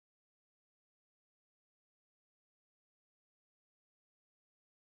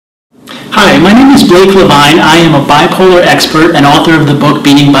my name is Blake LeVine. I am a bipolar expert and author of the book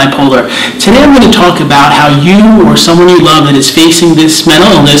Being Bipolar. Today I'm going to talk about how you or someone you love that is facing this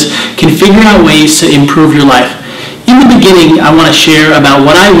mental illness can figure out ways to improve your life. In the beginning, I want to share about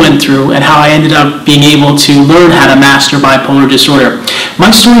what I went through and how I ended up being able to learn how to master bipolar disorder. My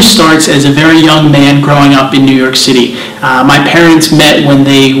story starts as a very young man growing up in New York City. My parents met when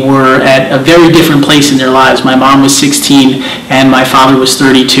they were at a very different place in their lives. My mom was 16 and my father was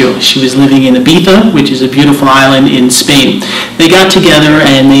 32. She was living in Ibiza, which is a beautiful island in Spain. They got together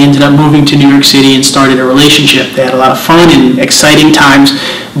and they ended up moving to New York City and started a relationship. They had a lot of fun and exciting times,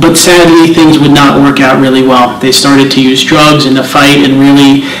 but sadly things would not work out really well. They started to use drugs and to fight and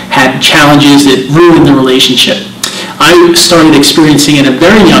really had challenges that ruined the relationship. I started experiencing at a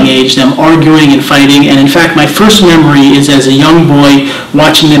very young age them arguing and fighting, and in fact my first memory is as a young boy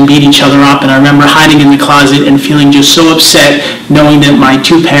watching them beat each other up, and I remember hiding in the closet and feeling just so upset knowing that my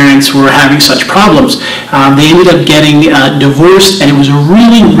two parents were having such problems. They ended up getting divorced, and it was a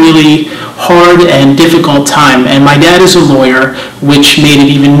really hard and difficult time, and my dad is a lawyer, which made it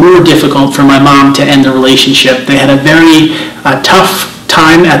even more difficult for my mom to end the relationship. They had a very tough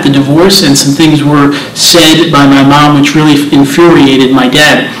time at the divorce, and some things were said by my mom which really infuriated my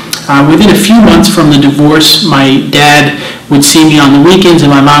dad. Within a few months from the divorce, my dad would see me on the weekends and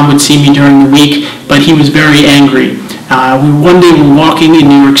my mom would see me during the week, but he was very angry. One day we were walking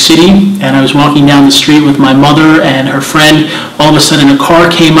in New York City, and I was walking down the street with my mother and her friend. All of a sudden a car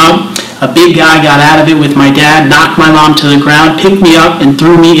came up. A big guy got out of it with my dad, knocked my mom to the ground, picked me up, and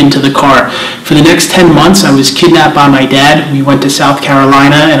threw me into the car. For the next 10 months, I was kidnapped by my dad. We went to South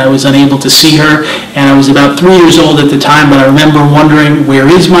Carolina, and I was unable to see her. And I was about 3 years old at the time, but I remember wondering, where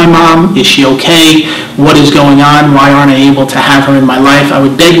is my mom? Is she okay? What is going on? Why aren't I able to have her in my life? I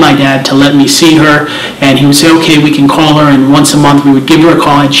would beg my dad to let me see her, and he would say, okay, we can call her, and once a month we would give her a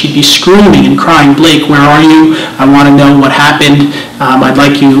call, and she'd be screaming and crying, Blake, where are you? I want to know what happened. I'd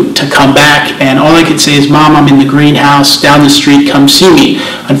like you to come back. And all I could say is, Mom, I'm in the greenhouse down the street, come see me.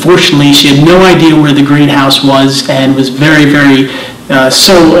 Unfortunately, she had no idea where the greenhouse was and was very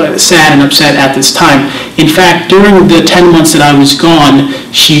so sad and upset at this time. In fact, during the 10 months that I was gone,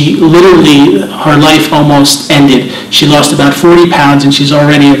 she literally, her life almost ended. She lost about 40 pounds, and she's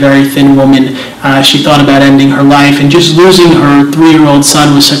already a very thin woman. She thought about ending her life, and just losing her 3-year-old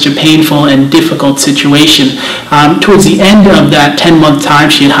son was such a painful and difficult situation. Towards the end of that 10-month time,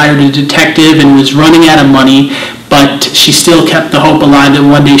 she had hired a detective and was running out of money, but she still kept the hope alive that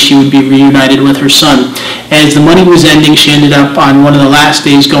one day she would be reunited with her son. As the money was ending, she ended up on one of the last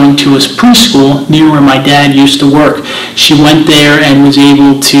days going to a preschool near where my dad used to work. She went there and was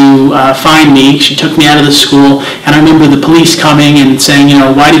able to find me. She took me out of the school, and I remember the police coming and saying,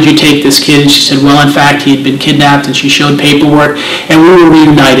 why did you take this kid? And she said, well, in fact, he had been kidnapped, and she showed paperwork, and we were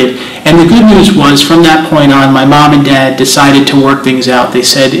reunited. And the good news was, from that point on, my mom and dad decided to work things out. They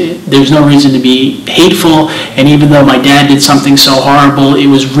said there's no reason to be hateful, and even though my dad did something so horrible, it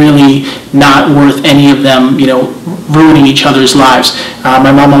was really not worth any of them, ruining each other's lives.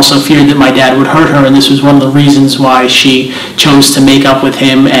 My mom also feared that my dad would hurt her, and this was one of the reasons why she chose to make up with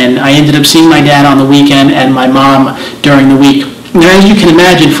him. And I ended up seeing my dad on the weekend and my mom during the week. Now, as you can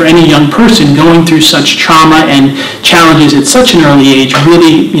imagine, for any young person, going through such trauma and challenges at such an early age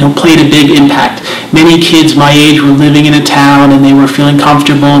really, played a big impact. Many kids my age were living in a town, and they were feeling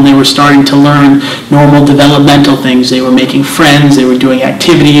comfortable, and they were starting to learn normal developmental things. They were making friends, they were doing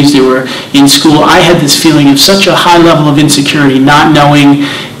activities, they were in school. I had this feeling of such a high level of insecurity, not knowing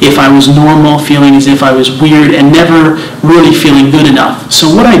if I was normal, feeling as if I was weird, and never really feeling good enough. So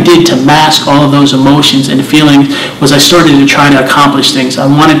what I did to mask all of those emotions and feelings was I started to try to accomplish things. I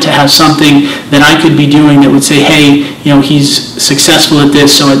wanted to have something that I could be doing that would say, hey, he's successful at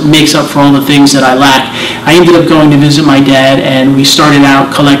this, so it makes up for all the things that I lack. I ended up going to visit my dad, and we started out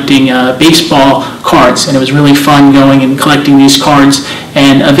collecting baseball cards, and it was really fun going and collecting these cards,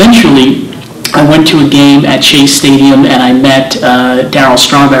 and eventually I went to a game at Chase Stadium, and I met Darryl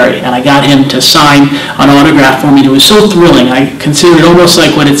Strawberry, and I got him to sign an autograph for me. It was so thrilling. I consider it almost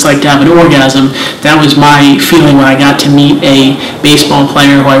like what it's like to have an orgasm. That was my feeling when I got to meet a baseball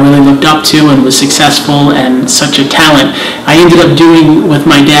player who I really looked up to and was successful and such a talent. I ended up doing with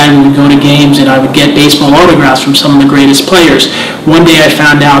my dad, we would go to games, and I would get baseball autographs from some of the greatest players. One day I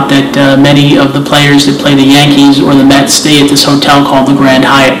found out that many of the players that play the Yankees or the Mets stay at this hotel called the Grand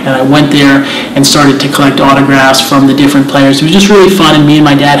Hyatt, and I went there and started to collect autographs from the different players. It was just really fun, and me and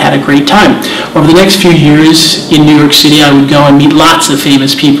my dad had a great time. Over the next few years in New York City, I would go and meet lots of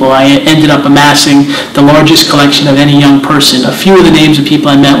famous people. I ended up amassing the largest collection of any young person. A few of the names of people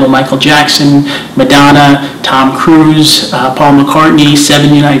I met were Michael Jackson, Madonna, Tom Cruise, Paul McCartney,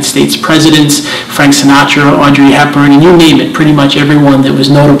 7 United States presidents, Frank Sinatra, Audrey Hepburn, and you name it, pretty much everyone that was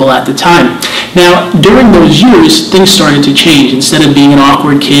notable at the time. Now, during those years, things started to change. Instead of being an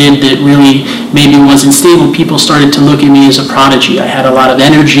awkward kid that really maybe wasn't stable, people started to look at me as a prodigy. I had a lot of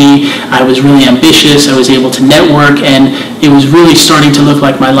energy, I was really ambitious, I was able to network, and it was really starting to look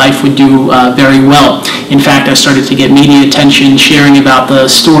like my life would do very well. In fact, I started to get media attention, sharing about the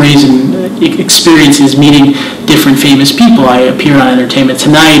stories and experiences meeting different famous people. I appeared on Entertainment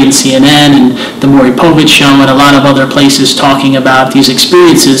Tonight and CNN and The Maury Povich Show and a lot of other places talking about these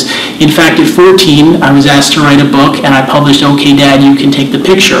experiences. In fact, at 14, I was asked to write a book, and I published Okay Dad, You Can Take the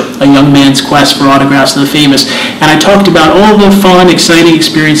Picture, a young man's quest for autographs of the famous. And I talked about all the fun, exciting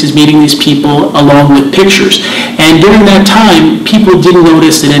experiences meeting these people along with pictures. And during that time, people didn't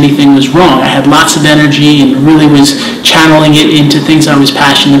notice that anything was wrong. I had lots of energy and really was channeling it into things I was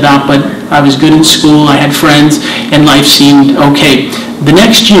passionate about, but I was good in school, I had friends, and life seemed okay. The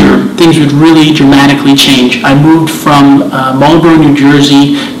next year, things would really dramatically change. I moved from Marlborough, New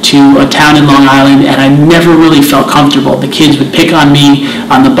Jersey to a town in Long Island, and I never really felt comfortable. The kids would pick on me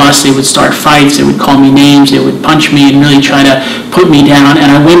on the bus, they would start fights, they would call me names, they would punch me and really try to put me down. And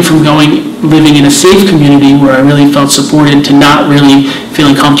I went from living in a safe community where I really felt supported to not really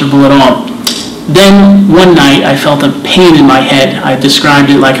feeling comfortable at all. Then one night I felt a pain in my head. I described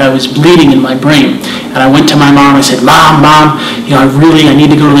it like I was bleeding in my brain. And I went to my mom, I said, Mom, I need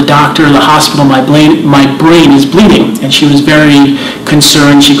to go to the doctor or the hospital, my brain is bleeding. And she was very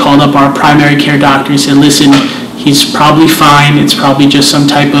concerned. She called up our primary care doctor and said, listen, he's probably fine, it's probably just some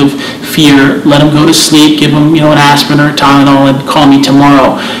type of fear, let him go to sleep, give him an aspirin or a Tylenol and call me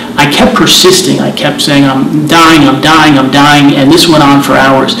tomorrow. I kept persisting, I kept saying, I'm dying, and this went on for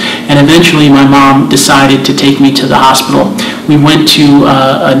hours. And eventually my mom decided to take me to the hospital. We went to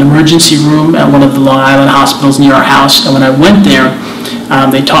an emergency room at one of the Long Island hospitals near our house, and when I went there,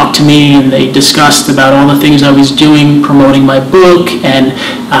 they talked to me and they discussed about all the things I was doing, promoting my book and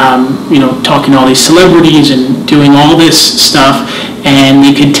talking to all these celebrities and doing all this stuff, and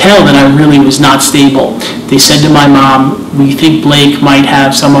they could tell that I really was not stable. They said to my mom, we think Blake might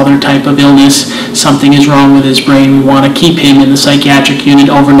have some other type of illness, something is wrong with his brain, we want to keep him in the psychiatric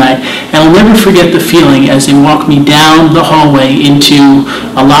unit overnight. And I'll never forget the feeling as they walked me down the hallway into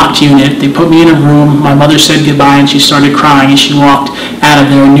a locked unit. They put me in a room, my mother said goodbye and she started crying, and she walked out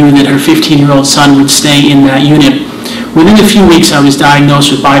of there and knew that her 15-year-old son would stay in that unit. Within a few weeks I was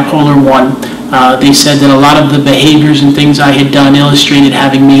diagnosed with bipolar 1. They said that a lot of the behaviors and things I had done illustrated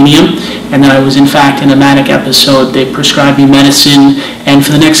having mania, and that I was in fact in a manic episode. They prescribed me medicine, and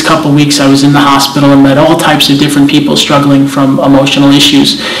for the next couple weeks I was in the hospital and met all types of different people struggling from emotional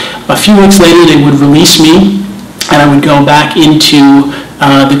issues. A few weeks later they would release me, and I would go back into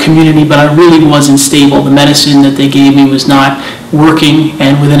the community, but I really wasn't stable. The medicine that they gave me was not working,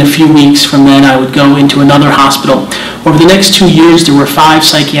 and within a few weeks from then I would go into another hospital. Over the next 2 years there were 5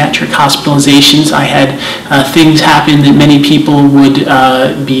 psychiatric hospitalizations. I had things happen that many people would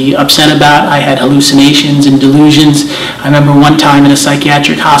be upset about. I had hallucinations and delusions. I remember one time in a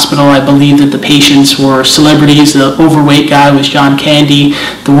psychiatric hospital I believed that the patients were celebrities. The overweight guy was John Candy,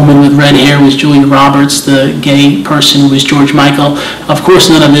 the woman with red hair was Julia Roberts, the gay person was George Michael. Of course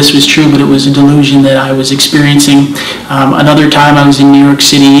none of this was true, but it was a delusion that I was experiencing. Another time I was in New York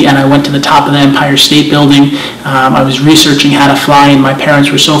City and I went to the top of the Empire State Building. I was researching how to fly, and my parents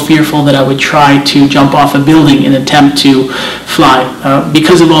were so fearful that I would try to jump off a building in an attempt to fly.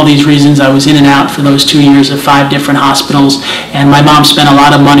 Because of all these reasons, I was in and out for those 2 years of 5 different hospitals, and my mom spent a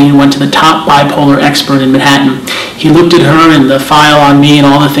lot of money and went to the top bipolar expert in Manhattan. He looked at her and the file on me and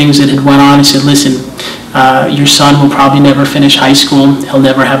all the things that had went on and said, listen, your son will probably never finish high school, he'll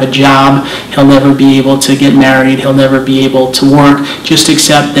never have a job, he'll never be able to get married, he'll never be able to work. Just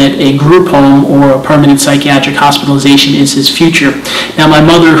accept that a group home or a permanent psychiatric hospitalization is his future. Now my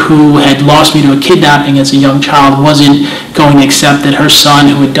mother, who had lost me to a kidnapping as a young child, wasn't going to accept that her son,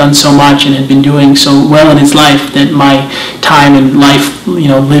 who had done so much and had been doing so well in his life, that my time in life,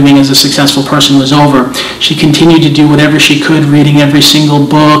 living as a successful person was over. She continued to do whatever she could, reading every single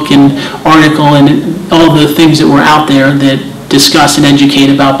book and article and all the things that were out there that discuss and educate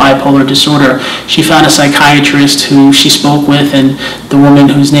about bipolar disorder. She found a psychiatrist who she spoke with, and the woman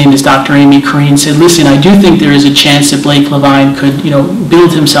whose name is Dr. Amy Corrine said, listen, I do think there is a chance that Blake LeVine could,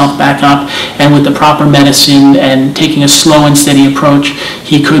 build himself back up, and with the proper medicine and taking a slow and steady approach,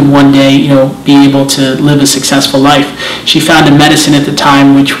 he could one day, be able to live a successful life. She found a medicine at the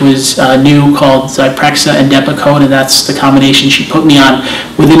time which was new called Zyprexa and Depakote, and that's the combination she put me on.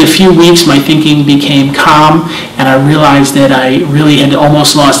 Within a few weeks, my thinking became calm, and I realized that I really had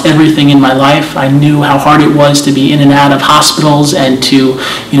almost lost everything in my life. I knew how hard it was to be in and out of hospitals and to,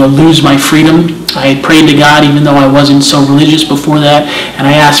 lose my freedom. I prayed to God, even though I wasn't so religious before that, and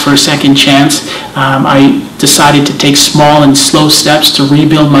I asked for a second chance. I decided to take small and slow steps to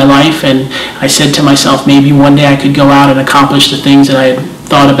rebuild my life, and I said to myself, maybe one day I could go out and accomplish the things that I had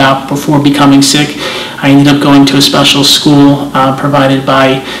thought about before becoming sick. I ended up going to a special school provided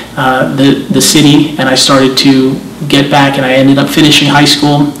by the city, and I started to get back, and I ended up finishing high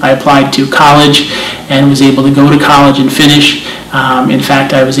school. I applied to college and was able to go to college and finish. In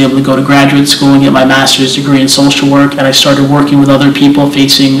fact, I was able to go to graduate school and get my master's degree in social work, and I started working with other people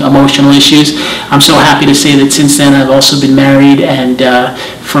facing emotional issues. I'm so happy to say that since then I've also been married, and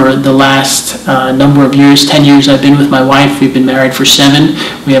for the last number of years, 10 years, I've been with my wife. We've been married for 7.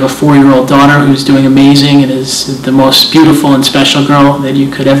 We have a 4-year-old daughter who's doing amazing and is the most beautiful and special girl that you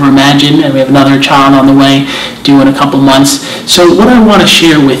could ever imagine, and we have another child on the way due in a couple months. So what I want to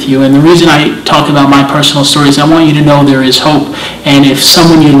share with you, and the reason I talk about my personal stories, I want you to know there is hope. And if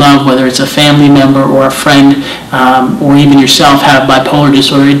someone you love, whether it's a family member or a friend, or even yourself, have bipolar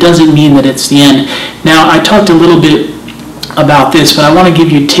disorder, it doesn't mean that it's the end. Now, I talked a little bit about this, but I want to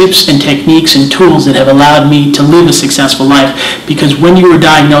give you tips and techniques and tools that have allowed me to live a successful life, because when you were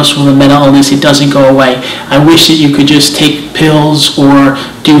diagnosed with a mental illness, it doesn't go away. I wish that you could just take pills or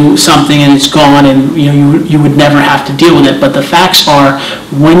do something and it's gone, and you would never have to deal with it. But the facts are,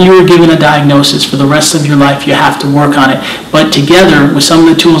 when you are given a diagnosis, for the rest of your life you have to work on it. But together with some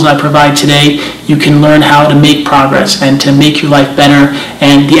of the tools I provide today, you can learn how to make progress and to make your life better,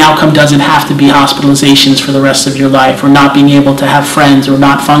 and the outcome doesn't have to be hospitalizations for the rest of your life, or not being able to have friends, or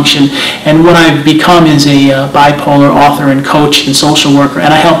not function. And what I've become is a bipolar author and coach and social worker,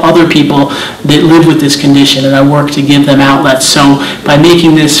 and I help other people that live with this condition, and I work to give them outlets. So by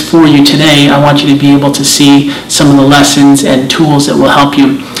making this for you today, I want you to be able to see some of the lessons and tools that will help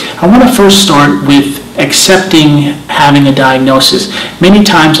you. I want to first start with accepting having a diagnosis. Many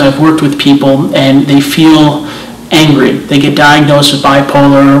times I've worked with people and they feel angry. They get diagnosed with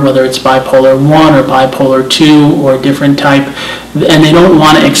bipolar, whether it's bipolar 1 or bipolar 2 or a different type, and they don't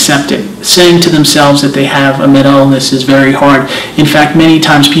want to accept it. Saying to themselves that they have a mental illness is very hard. In fact, many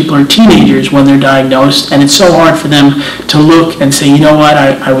times people are teenagers when they're diagnosed, and it's so hard for them to look and say, you know what,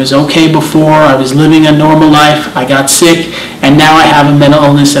 I was okay before, I was living a normal life, I got sick, and now I have a mental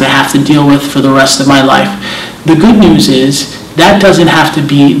illness that I have to deal with for the rest of my life. The good news is, that doesn't have to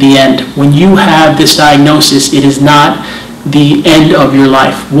be the end. When you have this diagnosis, it is not the end of your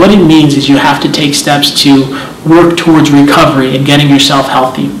life. What it means is you have to take steps to work towards recovery and getting yourself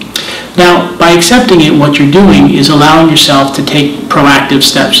healthy. Now, by accepting it, what you're doing is allowing yourself to take proactive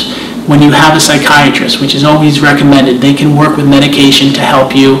steps. When you have a psychiatrist, which is always recommended, they can work with medication to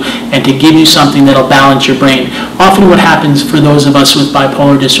help you and to give you something that'll balance your brain. Often what happens for those of us with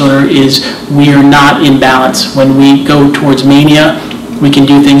bipolar disorder is we are not in balance. When we go towards mania, we can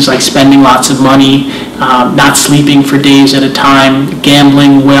do things like spending lots of money, not sleeping for days at a time,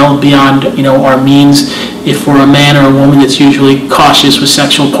 gambling well beyond our means. If we're a man or a woman that's usually cautious with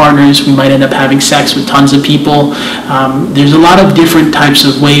sexual partners, we might end up having sex with tons of people. There's a lot of different types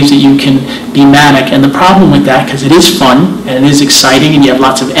of ways that you can be manic, and the problem with that, because it is fun and it is exciting and you have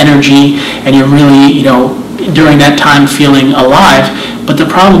lots of energy and you're really, during that time feeling alive, but the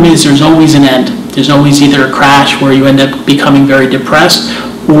problem is there's always an end. There's always either a crash where you end up becoming very depressed,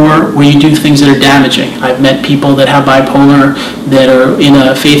 or where you do things that are damaging. I've met people that have bipolar that are in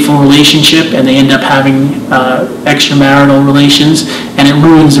a faithful relationship and they end up having extramarital relations, and it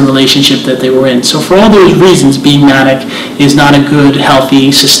ruins the relationship that they were in. So for all those reasons, being manic is not a good,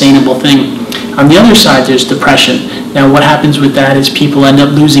 healthy, sustainable thing. On the other side, there's depression. Now, what happens with that is people end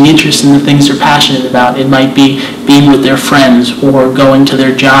up losing interest in the things they're passionate about. It might be being with their friends, or going to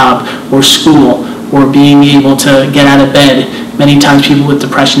their job, or school, or being able to get out of bed. Many times people with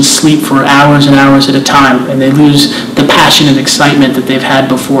depression sleep for hours and hours at a time, and they lose the passion and excitement that they've had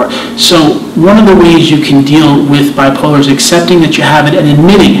before. So one of the ways you can deal with bipolar is accepting that you have it and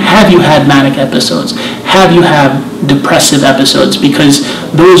admitting, have you had manic episodes? Have you had depressive episodes? Because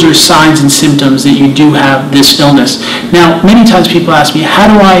those are signs and symptoms that you do have this illness. Now, many times people ask me, how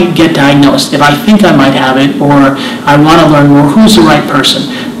do I get diagnosed? If I think I might have it, or I want to learn more, who's the right person?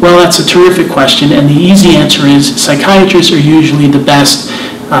 Well, that's a terrific question, and the easy answer is psychiatrists are usually the best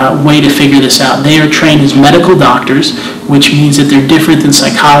way to figure this out. They are trained as medical doctors, which means that they're different than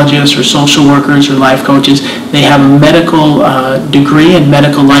psychologists or social workers or life coaches. They have a medical degree and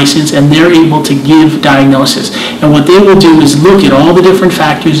medical license, and they're able to give diagnosis. And what they will do is look at all the different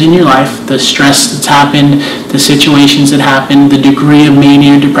factors in your life, the stress that's happened, the situations that happened, the degree of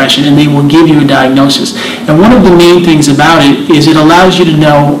mania or depression, and they will give you a diagnosis. And one of the main things about it is it allows you to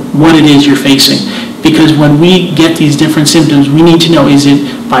know what it is you're facing. Because when we get these different symptoms, we need to know, is it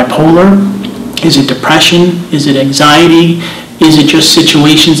bipolar? Is it depression? Is it anxiety? Is it just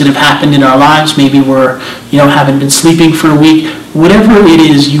situations that have happened in our lives? Maybe we're, haven't been sleeping for a week. Whatever it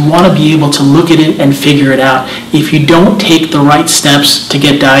is, you want to be able to look at it and figure it out. If you don't take the right steps to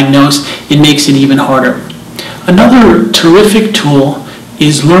get diagnosed, it makes it even harder. Another terrific tool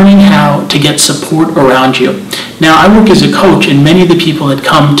is learning how to get support around you. Now, I work as a coach, and many of the people that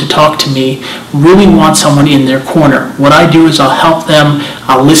come to talk to me really want someone in their corner. What I do is I'll help them,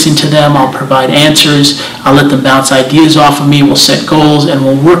 I'll listen to them, I'll provide answers, I'll let them bounce ideas off of me, we'll set goals, and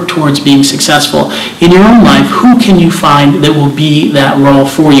we'll work towards being successful. In your own life, who can you find that will be that role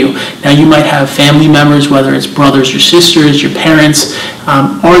for you? Now, you might have family members, whether it's brothers or sisters, your parents.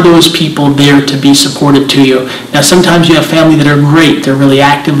 Are those people there to be supportive to you? Now, sometimes you have family that are great. They're really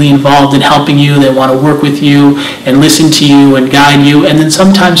actively involved in helping you. They want to work with you and listen to you and guide you. And then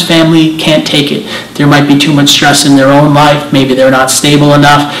sometimes family can't take it. There might be too much stress in their own life. Maybe they're not stable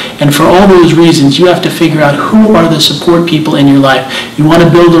enough. And for all those reasons, you have to figure out who are the support people in your life. You want to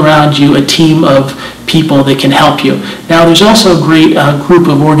build around you a team of people that can help you. Now, there's also a great group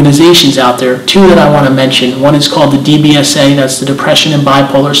of organizations out there, two that I want to mention. One is called the DBSA, that's the Depression and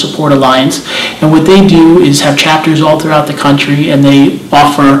Bipolar Support Alliance, and what they do is have chapters all throughout the country, and they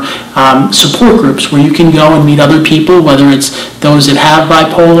offer support groups where you can go and meet other people, whether it's those that have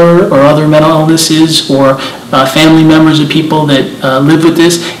bipolar or other mental illnesses, or family members of people that live with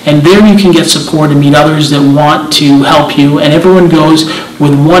this, and there you can get support and meet others that want to help you, and everyone goes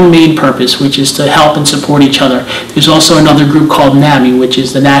with one main purpose, which is to help and support each other. There's also another group called NAMI, which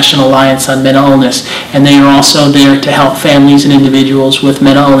is the National Alliance on Mental Illness, and they are also there to help families and individuals with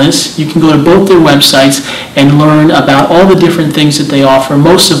mental illness. You can go to both their websites and learn about all the different things that they offer,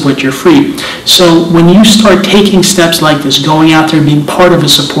 most of which are free. So when you start taking steps like this, going out there, being part of a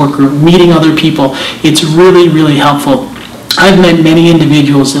support group, meeting other people, it's really, really helpful. I've met many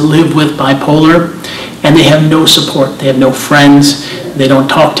individuals that live with bipolar, and they have no support. They have no friends. They don't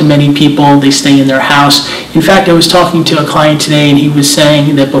talk to many people. They stay in their house. In fact, I was talking to a client today, and he was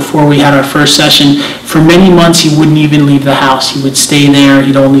saying that before we had our first session, for many months he wouldn't even leave the house. He would stay there.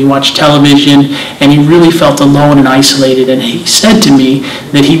 He'd only watch television, and he really felt alone and isolated. And he said to me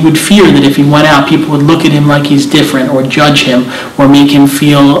that he would fear that if he went out, people would look at him like he's different, or judge him, or make him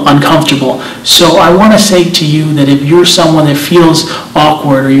feel uncomfortable. So I want to say to you that if you're someone that feels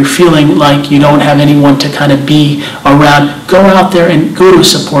awkward, or you're feeling like you don't have anyone to kind of be around, go out there and go to a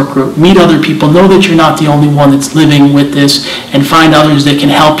support group, meet other people, know that you're not the only one that's living with this, and find others that can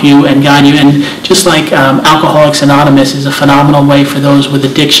help you and guide you. And just like Alcoholics Anonymous is a phenomenal way for those with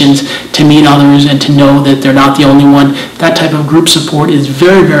addictions to meet others and to know that they're not the only one, that type of group support is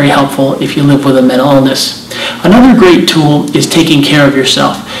very, very helpful if you live with a mental illness. Another great tool is taking care of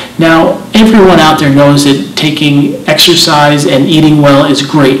yourself. Now, everyone out there knows that taking exercise and eating well is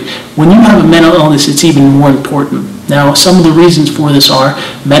great. When you have a mental illness, it's even more important. Now, some of the reasons for this are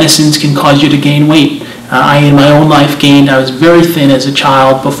medicines can cause you to gain weight. I, in my own life, I was very thin as a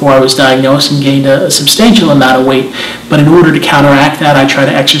child before I was diagnosed, and gained a substantial amount of weight. But in order to counteract that, I try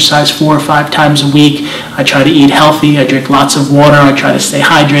to exercise 4 or 5 times a week. I try to eat healthy. I drink lots of water. I try to stay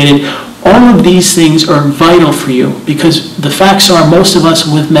hydrated. All of these things are vital for you, because the facts are most of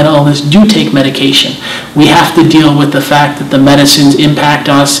us with mental illness do take medication. We have to deal with the fact that the medicines impact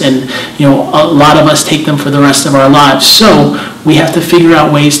us, and a lot of us take them for the rest of our lives. So we have to figure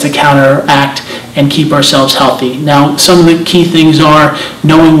out ways to counteract and keep ourselves healthy. Now, some of the key things are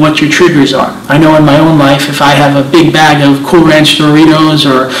knowing what your triggers are. I know in my own life, if I have a big bag of Cool Ranch Doritos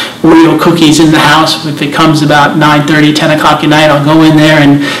or Oreo cookies in the house, if it comes about 9:30, 10 o'clock at night, I'll go in there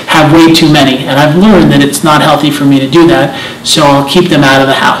and have way too many. And I've learned that it's not healthy for me to do that, so I'll keep them out of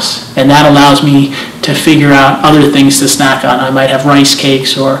the house. And that allows me to figure out other things to snack on. I might have rice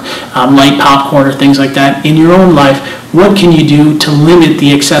cakes or light popcorn or things like that. In your own life, what can you do to limit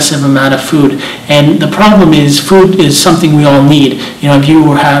the excessive amount of food? And the problem is, food is something we all need. You know, if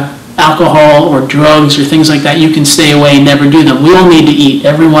you have alcohol or drugs or things like that, you can stay away and never do them. We all need to eat.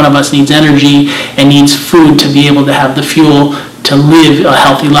 Every one of us needs energy and needs food to be able to have the fuel to live a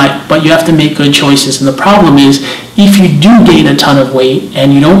healthy life, but you have to make good choices. And the problem is, if you do gain a ton of weight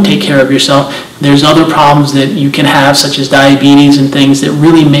and you don't take care of yourself, there's other problems that you can have, such as diabetes and things that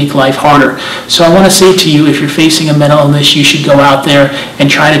really make life harder. So I want to say to you, if you're facing a mental illness, you should go out there and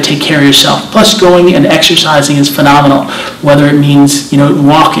try to take care of yourself. Plus, going and exercising is phenomenal, whether it means, you know,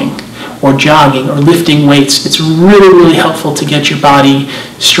 walking or jogging or lifting weights. It's really, really helpful to get your body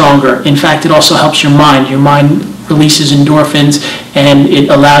stronger. In fact, it also helps your mind. Your mind releases endorphins, and it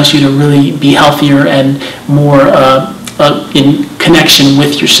allows you to really be healthier and more in connection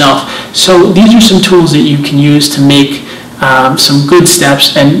with yourself. So these are some tools that you can use to make some good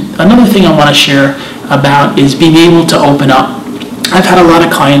steps. And another thing I want to share about is being able to open up. I've had a lot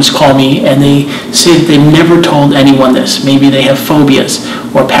of clients call me and they say that they've never told anyone this. Maybe they have phobias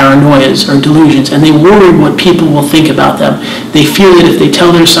or paranoias or delusions, and they worry what people will think about them. They fear that if they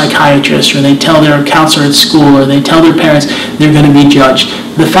tell their psychiatrist or they tell their counselor at school or they tell their parents, they're going to be judged.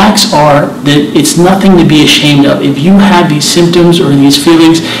 The facts are that it's nothing to be ashamed of. If you have these symptoms or these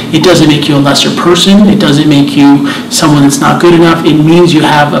feelings, it doesn't make you a lesser person. It doesn't make you someone that's not good enough. It means you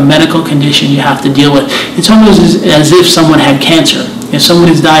have a medical condition you have to deal with. It's almost as if someone had cancer. If someone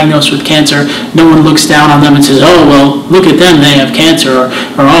is diagnosed with cancer, no one looks down on them and says, "Oh, well, look at them, they have cancer,"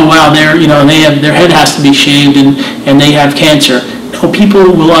 or "Oh, wow, their head has to be shaved and they have cancer." No,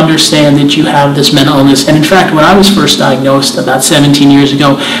 people will understand that you have this mental illness. And in fact, when I was first diagnosed about 17 years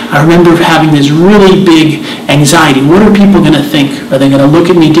ago, I remember having this really big anxiety. What are people going to think? Are they going to look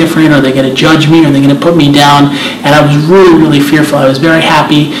at me different? Are they going to judge me? Are they going to put me down? And I was really, really fearful. I was very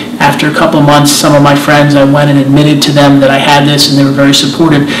happy. After a couple months, some of my friends, I went and admitted to them that I had this, and they were very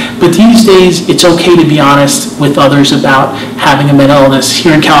supportive. But these days, it's okay to be honest with others about having a mental illness.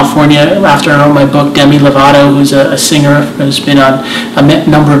 Here in California, after I wrote my book, Demi Lovato, who's a singer, has been on a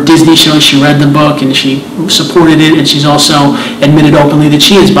number of Disney shows. She read the book and she supported it, and she's also admitted openly that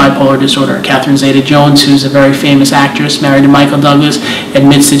she has bipolar disorder. Catherine Zeta-Jones, who's a very famous actress, married to Michael Douglas,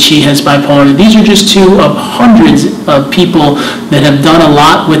 admits that she has bipolar. These are just two of hundreds of people that have done a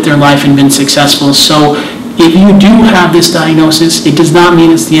lot with their life and been successful. So if you do have this diagnosis, it does not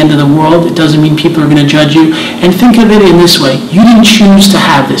mean it's the end of the world. It doesn't mean people are going to judge you. And think of it in this way. You didn't choose to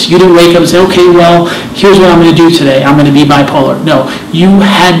have this. You didn't wake up and say, "Okay, well, here's what I'm going to do today. I'm going to be bipolar." No, you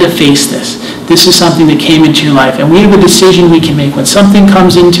had to face this. This is something that came into your life. And we have a decision we can make. When something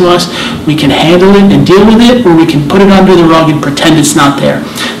comes into us, we can handle it and deal with it, or we can put it under the rug and pretend it's not there.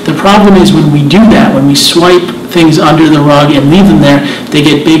 The problem is when we do that, when we swipe things under the rug and leave them there, they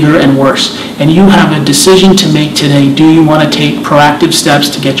get bigger and worse. And you have a decision to make today. Do you want to take proactive steps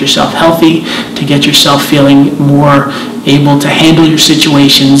to get yourself healthy, to get yourself feeling more able to handle your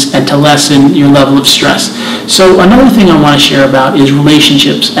situations and to lessen your level of stress? So another thing I want to share about is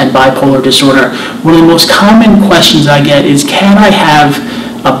relationships and bipolar disorder. One of the most common questions I get is, can I have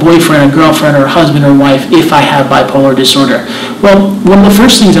a boyfriend, a girlfriend, or a husband or wife if I have bipolar disorder? Well, one of the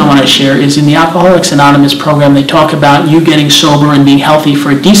first things I want to share is in the Alcoholics Anonymous program, they talk about you getting sober and being healthy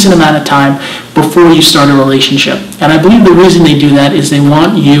for a decent amount of time before you start a relationship. And I believe the reason they do that is they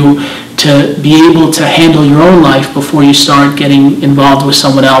want you to be able to handle your own life before you start getting involved with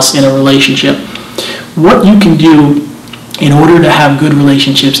someone else in a relationship. What you can do in order to have good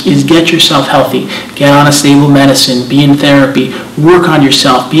relationships is get yourself healthy, get on a stable medicine, be in therapy, work on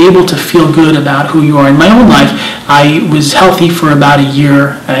yourself, be able to feel good about who you are. In my own life, I was healthy for about a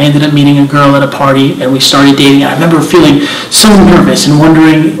year, and I ended up meeting a girl at a party, and we started dating. I remember feeling so nervous and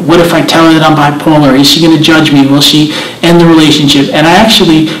wondering, what if I tell her that I'm bipolar? Is she going to judge me? Will she end the relationship? And I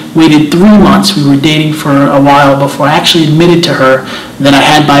actually waited 3 months. We were dating for a while before I actually admitted to her that I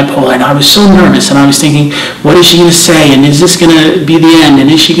had bipolar, and I was so nervous, and I was thinking, what is she going to say, and is this going to be the end, and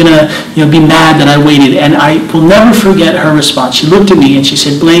is she going to be mad that I waited? And I will never forget her response. She looked at me and she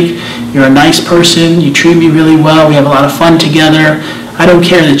said, "Blake, you're a nice person, you treat me really well, we have a lot of fun together. I don't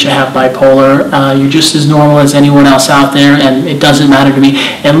care that you have bipolar. You're just as normal as anyone else out there, and it doesn't matter to me."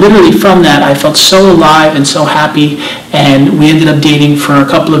 And literally from that, I felt so alive and so happy. and we ended up dating for a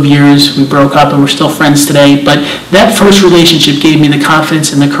couple of years. We broke up and we're still friends today, but that first relationship gave me the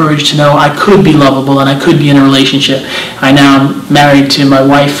confidence and the courage to know I could be lovable and I could be in a relationship. I now am married to my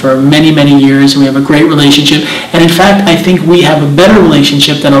wife for many, many years, and we have a great relationship. And in fact, I think we have a better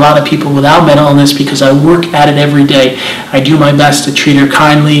relationship than a lot of people without mental illness because I work at it every day. I do my best to treat her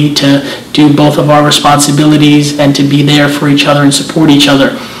kindly, to do both of our responsibilities, and to be there for each other and support each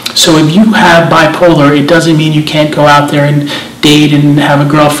other. So if you have bipolar, it doesn't mean you can't go out there and date and have a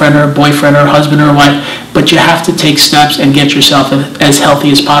girlfriend or a boyfriend or a husband or a wife, but you have to take steps and get yourself as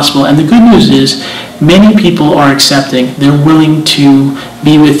healthy as possible. And the good news is many people are accepting. They're willing to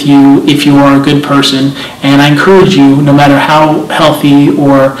be with you if you are a good person. And I encourage you, no matter how healthy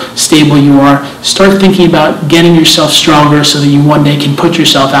or stable you are, start thinking about getting yourself stronger so that you one day can put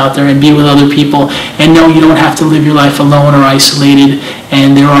yourself out there and be with other people and know you don't have to live your life alone or isolated.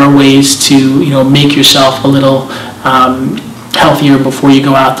 And there are ways to, make yourself a little healthier before you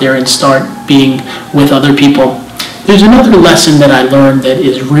go out there and start being with other people. There's another lesson that I learned that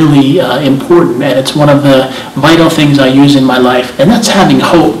is really important, and it's one of the vital things I use in my life, and that's having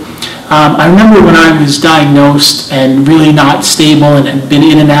hope. I remember when I was diagnosed and really not stable and had been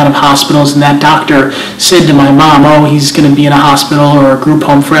in and out of hospitals, and that doctor said to my mom, oh, he's going to be in a hospital or a group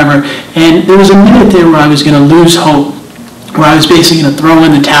home forever. And there was a minute there where I was going to lose hope, where I was basically going to throw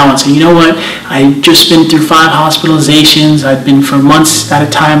in the towel and say, you know what, I've just been through 5 hospitalizations, I've been for months at a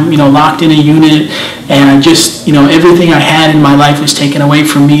time, locked in a unit, and I just, everything I had in my life was taken away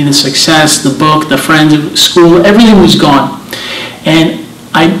from me, the success, the book, the friends, school, everything was gone. And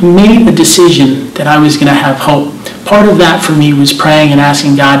I made a decision that I was going to have hope. Part of that for me was praying and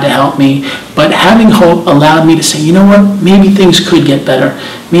asking God to help me, but having hope allowed me to say, you know what, maybe things could get better.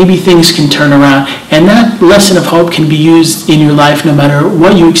 Maybe things can turn around. And that lesson of hope can be used in your life no matter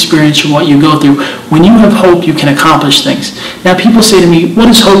what you experience or what you go through. When you have hope, you can accomplish things. Now people say to me, what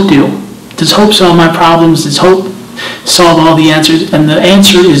does hope do? Does hope solve my problems? Does hope solve all the answers? And the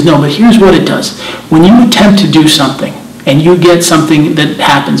answer is no, but here's what it does. When you attempt to do something, and you get something that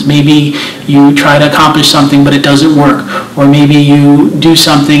happens. Maybe you try to accomplish something but it doesn't work, or maybe you do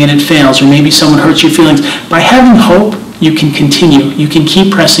something and it fails, or maybe someone hurts your feelings. By having hope, you can continue. You can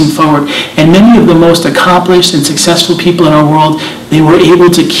keep pressing forward. And many of the most accomplished and successful people in our world, they were able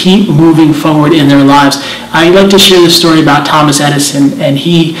to keep moving forward in their lives. I like to share the story about Thomas Edison, and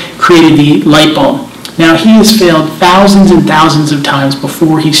he created the light bulb. Now, he has failed thousands and thousands of times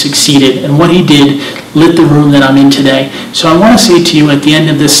before he succeeded, and what he did lit the room that I'm in today. So I want to say to you at the end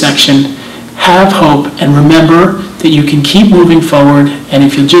of this section, have hope and remember that you can keep moving forward, and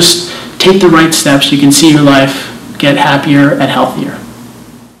if you'll just take the right steps, you can see your life get happier and healthier.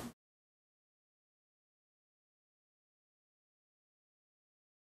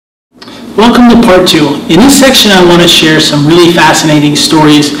 Welcome to part 2. In this section, I want to share some really fascinating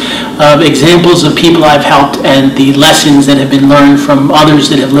stories of examples of people I've helped and the lessons that have been learned from others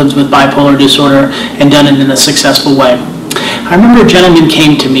that have lived with bipolar disorder and done it in a successful way. I remember a gentleman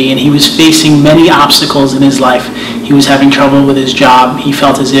came to me and he was facing many obstacles in his life. He was having trouble with his job. He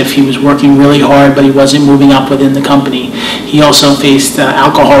felt as if he was working really hard, but he wasn't moving up within the company. He also faced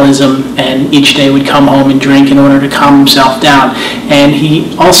alcoholism, and each day would come home and drink in order to calm himself down. And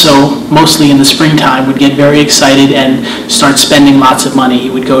he also, mostly in the springtime, would get very excited and start spending lots of money. He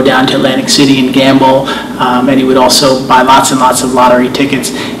would go down to Atlantic City and gamble, and he would also buy lots and lots of lottery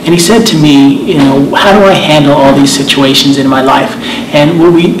tickets. And he said to me, how do I handle all these situations in my life? And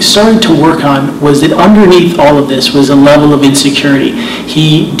what we started to work on was that underneath all of this was a level of insecurity.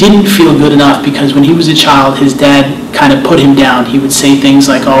 He didn't feel good enough because when he was a child, his dad kind of put him down. He would say things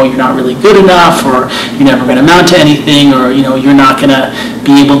like, oh, you're not really good enough, or you're never going to amount to anything, or you're not going to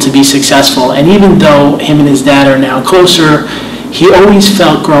be able to be successful. And even though him and his dad are now closer, he always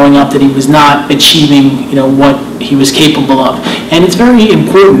felt growing up that he was not achieving what he was capable of. And it's very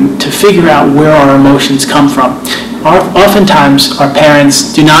important to figure out where our emotions come from. Oftentimes, our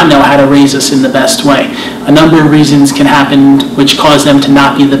parents do not know how to raise us in the best way. A number of reasons can happen which cause them to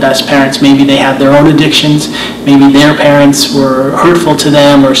not be the best parents. Maybe they have their own addictions. Maybe their parents were hurtful to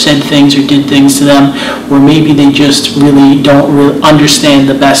them or said things or did things to them. Or maybe they just really don't understand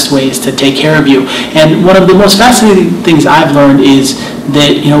the best ways to take care of you. And one of the most fascinating things I've learned is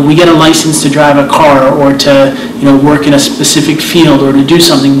that we get a license to drive a car or to work in a specific field or to do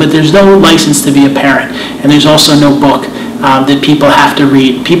something, but there's no license to be a parent, and there's also no book. that people have to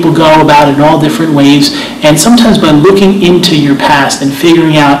read. People go about it in all different ways, and sometimes by looking into your past and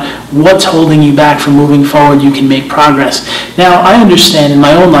figuring out what's holding you back from moving forward, you can make progress. Now, I understand in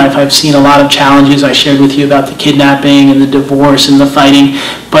my own life, I've seen a lot of challenges. I shared with you about the kidnapping and the divorce and the fighting,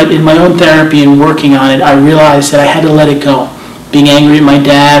 but in my own therapy and working on it, I realized that I had to let it go. Being angry at my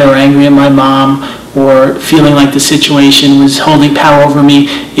dad or angry at my mom or feeling like the situation was holding power over me,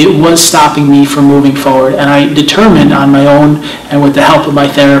 it was stopping me from moving forward. And I determined on my own and with the help of my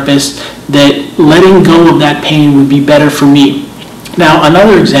therapist that letting go of that pain would be better for me. Now,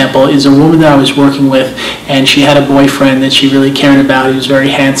 another example is a woman that I was working with, and she had a boyfriend that she really cared about. He was very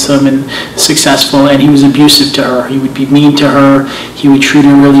handsome and successful, and he was abusive to her. He would be mean to her, he would treat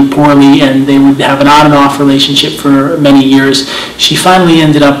her really poorly, and they would have an on and off relationship for many years. She finally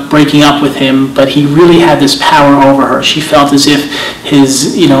ended up breaking up with him, but he really had this power over her. She felt as if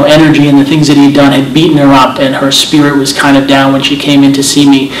his energy and the things that he had done had beaten her up, and her spirit was kind of down when she came in to see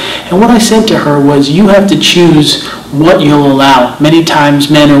me. And what I said to her was, you have to choose what you'll allow. Many times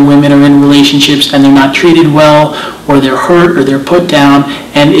men or women are in relationships and they're not treated well, or they're hurt, or they're put down,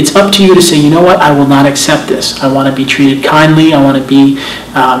 and it's up to you to say, you know what, I will not accept this. I want to be treated kindly, I want to be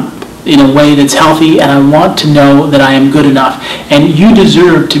in a way that's healthy, and I want to know that I am good enough. And you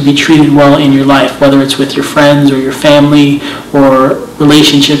deserve to be treated well in your life, whether it's with your friends or your family or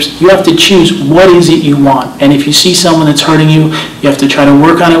relationships. You have to choose what is it you want. And if you see someone that's hurting you, you have to try to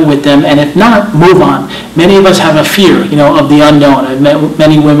work on it with them, and if not, move on. Many of us have a fear, of the unknown. I've met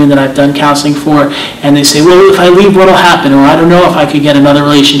many women that I've done counseling for, and they say, well, if I leave, what'll happen? Or I don't know if I could get another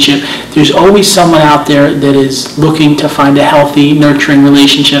relationship. There's always someone out there that is looking to find a healthy, nurturing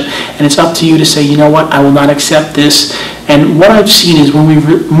relationship, and it's up to you to say, you know what, I will not accept this. And what I've seen is when we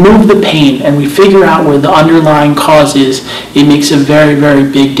remove the pain and we figure out where the underlying cause is, it makes a very,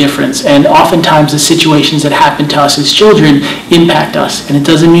 very big difference. And oftentimes the situations that happen to us as children impact us. And it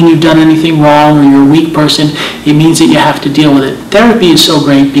doesn't mean you've done anything wrong or you're a weak person. It means that you have to deal with it. Therapy is so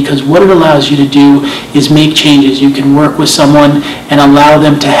great because what it allows you to do is make changes. You can work with someone and allow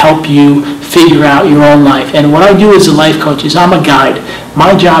them to help you figure out your own life. And what I do as a life coach is I'm a guide.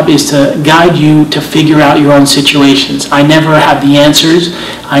 My job is to guide you to figure out your own situations. I never have the answers.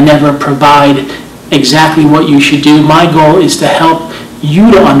 I never provide exactly what you should do. My goal is to help you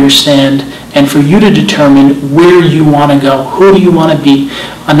to understand and for you to determine where you want to go. Who do you want to be?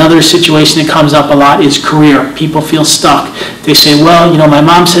 Another situation that comes up a lot is career. People feel stuck. They say, well, my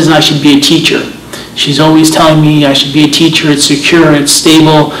mom says I should be a teacher. She's always telling me I should be a teacher. It's secure, it's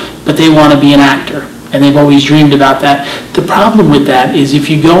stable, but they want to be an actor. And they've always dreamed about that. The problem with that is if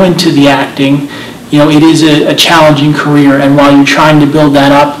you go into the acting, it is a challenging career, and while you're trying to build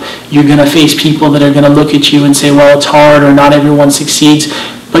that up, you're going to face people that are going to look at you and say, well, it's hard, or not everyone succeeds.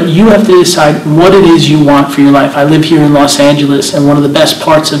 But you have to decide what it is you want for your life. I live here in Los Angeles, and one of the best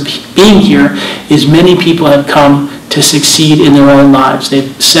parts of being here is many people have come to succeed in their own lives. They've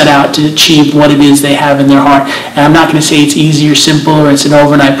set out to achieve what it is they have in their heart. And I'm not going to say it's easy or simple or it's an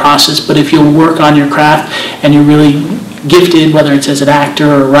overnight process, but if you'll work on your craft and you're really gifted, whether it's as an actor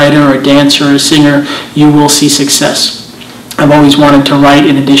or a writer or a dancer or a singer, you will see success. I've always wanted to write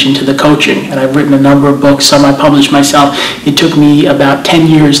in addition to the coaching, and I've written a number of books. Some I published myself. It took me about 10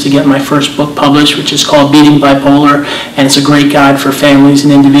 years to get my first book published, which is called Beating Bipolar, and it's a great guide for families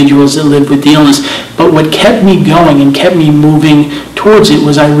and individuals that live with the illness. But what kept me going and kept me moving towards it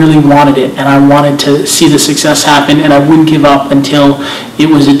was I really wanted it, and I wanted to see the success happen, and I wouldn't give up until it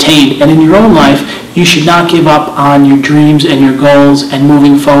was attained. And in your own life, you should not give up on your dreams and your goals and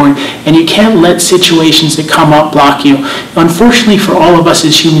moving forward. And you can't let situations that come up block you. Unfortunately for all of us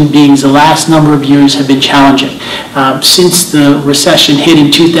as human beings, the last number of years have been challenging. Since the recession hit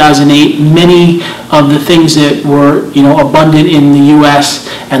in 2008, many of the things that were abundant in the U.S.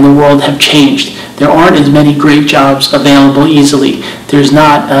 and the world have changed. There aren't as many great jobs available easily. There's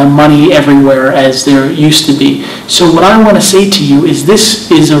not money everywhere as there used to be. So what I want to say to you is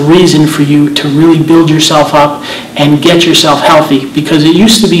this is a reason for you to really build yourself up and get yourself healthy, because it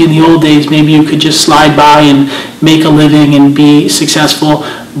used to be in the old days maybe you could just slide by and make a living and be successful.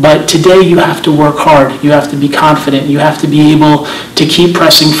 But today you have to work hard. You have to be confident. You have to be able to keep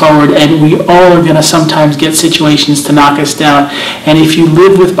pressing forward. And we all are going to sometimes get situations to knock us down. And if you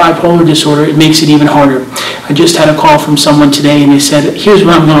live with bipolar disorder, it makes it even harder. I just had a call from someone today, and they said, here's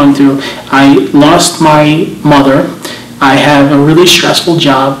what I'm going through. I lost my mother. I have a really stressful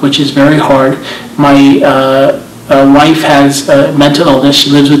job, which is very hard. My wife has mental illness. She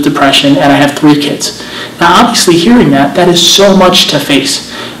lives with depression, and I have 3 kids. Now, obviously, hearing that is so much to face.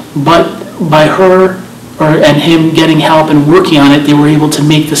 But by her and him getting help and working on it, they were able to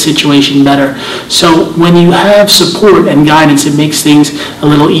make the situation better. So when you have support and guidance, it makes things a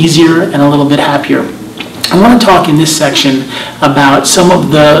little easier and a little bit happier. I want to talk in this section about some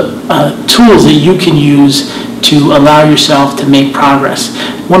of the tools that you can use to allow yourself to make progress.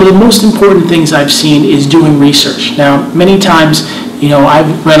 One of the most important things I've seen is doing research. Now, many times,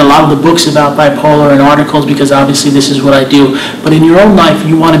 I've read a lot of the books about bipolar and articles because obviously this is what I do. But in your own life,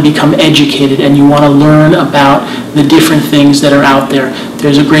 you want to become educated and you want to learn about the different things that are out there.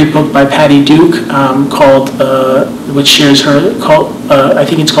 There's a great book by Patty Duke called, which shares her, I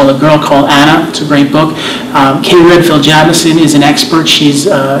think it's called A Girl Called Anna. It's a great book. Kay Redfield Jamison is an expert. She's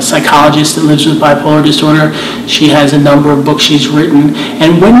a psychologist that lives with bipolar disorder. She has a number of books she's written.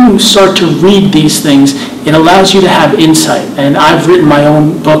 And when you start to read these things, it allows you to have insight. And I've written my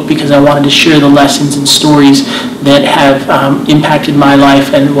own book because I wanted to share the lessons and stories that have impacted my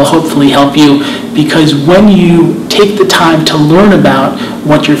life and will hopefully help you. Because when you take the time to learn about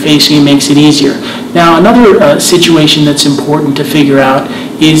what you're facing, it makes it easier. Now, another situation that's important to figure out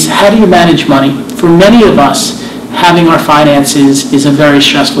is how do you manage money? For many of us, having our finances is a very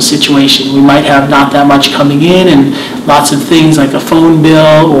stressful situation. We might have not that much coming in and lots of things like a phone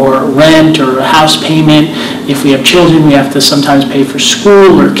bill or rent or a house payment. If we have children, we have to sometimes pay for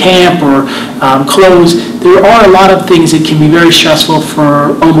school or camp or clothes. There are a lot of things that can be very stressful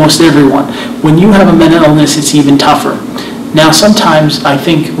for almost everyone. When you have a mental illness, it's even tougher. Now, sometimes I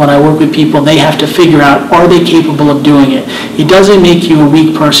think when I work with people, they have to figure out, are they capable of doing it? It doesn't make you a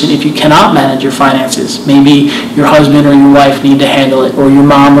weak person if you cannot manage your finances. Maybe your husband or your wife need to handle it, or your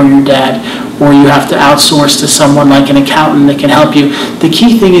mom or your dad, or you have to outsource to someone like an accountant that can help you. The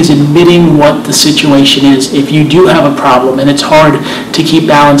key thing is admitting what the situation is. If you do have a problem and it's hard to keep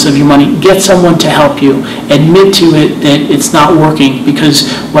balance of your money, get someone to help you. Admit to it that it's not working, because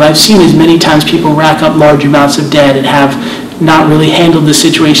what I've seen is many times people rack up large amounts of debt and have not really handled the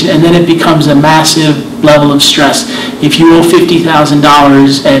situation, and then it becomes a massive level of stress. If you owe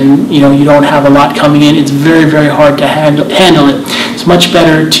 $50,000 and you don't have a lot coming in, it's very, very hard to handle it. It's much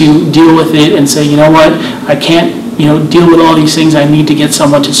better to deal with it and say, you know what, I can't deal with all these things. I need to get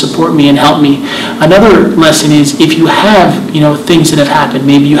someone to support me and help me. Another lesson is if you have things that have happened,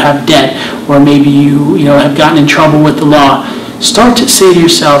 maybe you have debt, or maybe you have gotten in trouble with the law, start to say to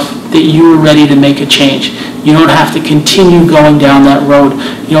yourself that you are ready to make a change. You don't have to continue going down that road.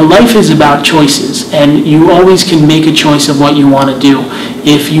 Life is about choices, and you always can make a choice of what you want to do.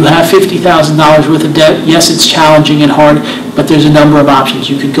 If you have $50,000 worth of debt, yes, it's challenging and hard, but there's a number of options.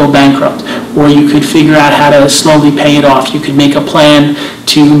 You could go bankrupt, or you could figure out how to slowly pay it off. You could make a plan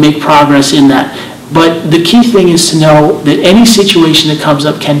to make progress in that. But the key thing is to know that any situation that comes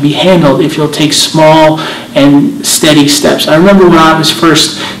up can be handled if you'll take small and steady steps. I remember when I was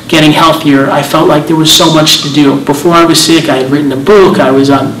first getting healthier, I felt like there was so much to do. Before I was sick, I had written a book, I was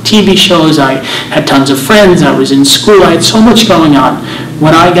on TV shows, I had tons of friends, I was in school, I had so much going on.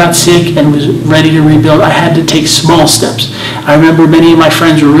 When I got sick and was ready to rebuild, I had to take small steps. I remember many of my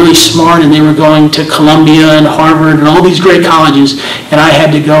friends were really smart and they were going to Columbia and Harvard and all these great colleges, and I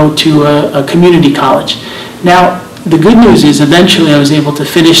had to go to a community college. Now, the good news is eventually I was able to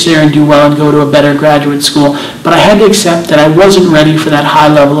finish there and do well and go to a better graduate school, but I had to accept that I wasn't ready for that high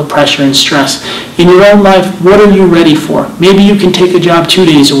level of pressure and stress. In your own life, what are you ready for? Maybe you can take a job 2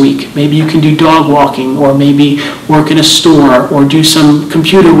 days a week. Maybe you can do dog walking, or maybe work in a store or do some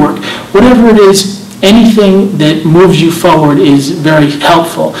computer work. Whatever it is, anything that moves you forward is very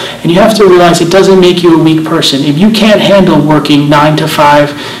helpful. And you have to realize it doesn't make you a weak person. If you can't handle working 9 to 5,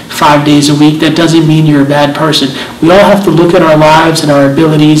 5 days a week, that doesn't mean you're a bad person. We all have to look at our lives and our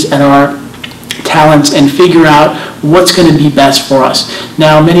abilities and our talents and figure out what's going to be best for us.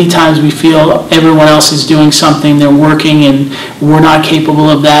 Now, many times we feel everyone else is doing something, they're working, and we're not capable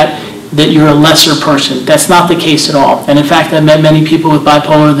of that you're a lesser person. That's not the case at all. And in fact, I've met many people with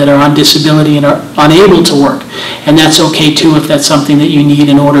bipolar that are on disability and are unable to work. And that's okay too if that's something that you need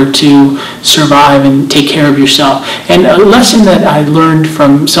in order to survive and take care of yourself. And a lesson that I learned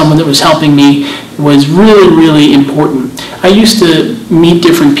from someone that was helping me was really, really important. I used to meet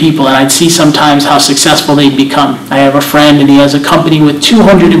different people and I'd see sometimes how successful they'd become. I have a friend and he has a company with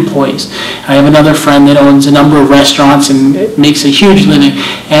 200 employees. I have another friend that owns a number of restaurants and makes a huge living.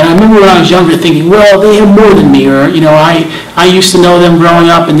 And I remember when I was younger thinking, well, they have more than me, or I used to know them growing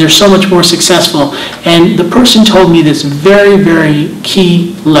up and they're so much more successful. And the person told me this very, very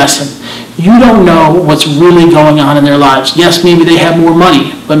key lesson. You don't know what's really going on in their lives. Yes, maybe they have more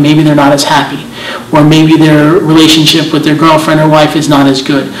money, but maybe they're not as happy. or maybe their relationship with their girlfriend or wife is not as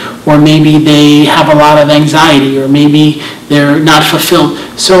good, or maybe they have a lot of anxiety, or maybe they're not fulfilled.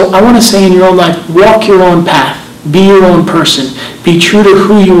 So I want to say in your own life, walk your own path. Be your own person. Be true to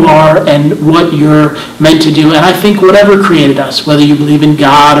who you are and what you're meant to do. And I think whatever created us, whether you believe in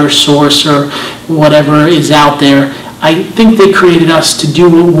God or source or whatever is out there, I think they created us to do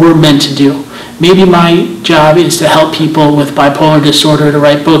what we're meant to do. Maybe my job is to help people with bipolar disorder, to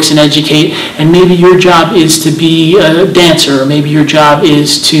write books and educate, and maybe your job is to be a dancer, or maybe your job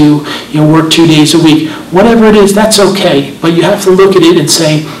is to work 2 days a week. Whatever it is, that's okay, but you have to look at it and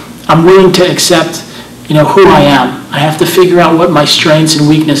say, I'm willing to accept who I am. I have to figure out what my strengths and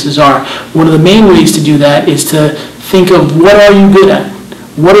weaknesses are. One of the main ways to do that is to think of what are you good at?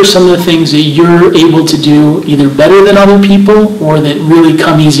 What are some of the things that you're able to do either better than other people or that really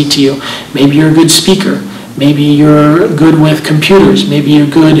come easy to you? Maybe you're a good speaker. Maybe you're good with computers. Maybe you're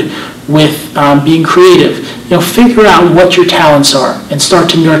good with being creative. Figure out what your talents are and start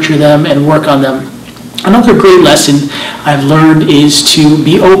to nurture them and work on them. Another great lesson I've learned is to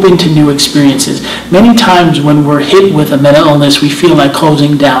be open to new experiences. Many times when we're hit with a mental illness, we feel like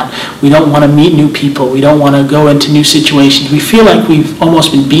closing down. We don't want to meet new people. We don't want to go into new situations. We feel like we've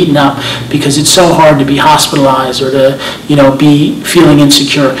almost been beaten up because it's so hard to be hospitalized or to, be feeling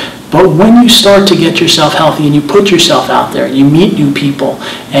insecure. But when you start to get yourself healthy and you put yourself out there and you meet new people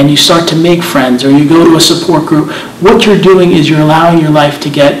and you start to make friends or you go to a support group, what you're doing is you're allowing your life to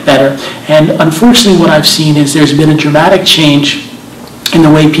get better. And unfortunately what I've seen is there's been a dramatic change in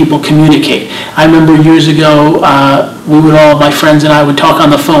the way people communicate. I remember years ago, my friends and I would talk on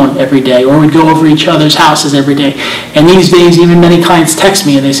the phone every day, or we'd go over each other's houses every day. And these days, even many clients text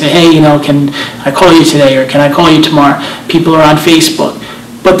me and they say, hey, can I call you today, or can I call you tomorrow? People are on Facebook.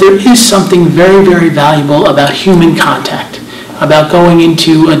 But there is something very, very valuable about human contact, about going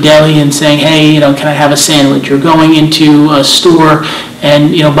into a deli and saying, hey, can I have a sandwich? Or going into a store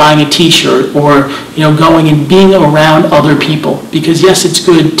and, buying a t-shirt, or, going and being around other people. Because yes, it's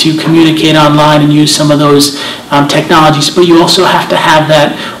good to communicate online and use some of those technologies, but you also have to have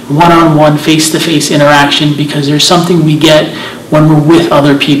that one-on-one, face-to-face interaction, because there's something we get when we're with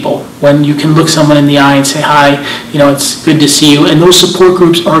other people, when you can look someone in the eye and say, hi, it's good to see you. And those support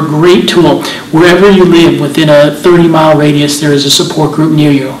groups are a great tool. Wherever you live, within a 30-mile radius, there is a support group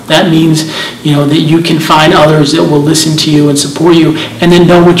near you. That means, that you can find others that will listen to you and support you and then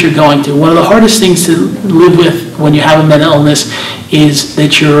know what you're going through. One of the hardest things to live with when you have a mental illness is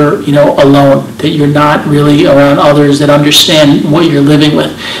that you're, alone, that you're not really around others that understand what you're living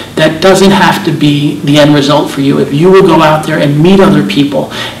with. That doesn't have to be the end result for you. If you will go out there and meet other people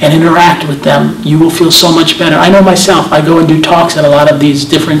and interact with them, you will feel so much better. I know myself, I go and do talks at a lot of these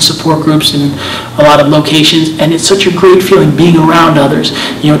different support groups in a lot of locations, and it's such a great feeling being around others,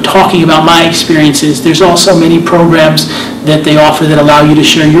 talking about my experiences. There's also many programs that they offer that allow you to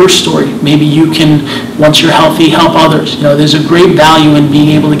share your story. Maybe you can, once you're healthy, help others. There's a great value in being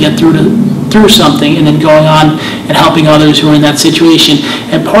able to get through something and then going on and helping others who are in that situation.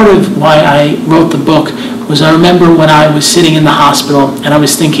 And part of why I wrote the book was I remember when I was sitting in the hospital and I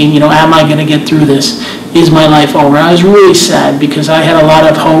was thinking, am I going to get through this? Is my life over? I was really sad because I had a lot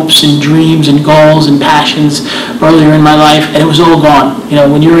of hopes and dreams and goals and passions earlier in my life, and it was all gone.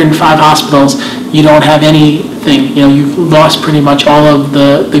 When you're in 5 hospitals, you don't have anything. You've lost pretty much all of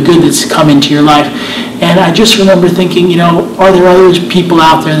the good that's come into your life. And I just remember thinking, are there other people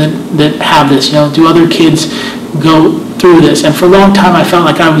out there that have this? Do other kids go through this? And for a long time I felt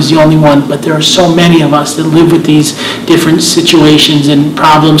like I was the only one, but there are so many of us that live with these different situations and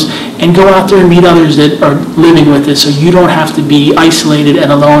problems and go out there and meet others that are living with this, so you don't have to be isolated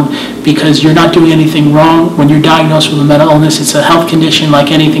and alone, because you're not doing anything wrong. When you're diagnosed with a mental illness, it's a health condition like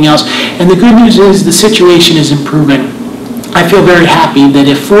anything else. And the good news is the situation is improving. I feel very happy that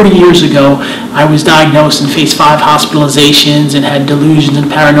if 40 years ago I was diagnosed and faced 5 hospitalizations and had delusions and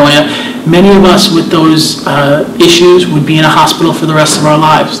paranoia, many of us with those issues would be in a hospital for the rest of our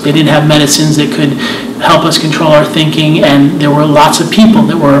lives. They didn't have medicines that could help us control our thinking, and there were lots of people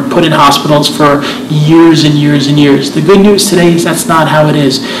that were put in hospitals for years and years and years. The good news today is that's not how it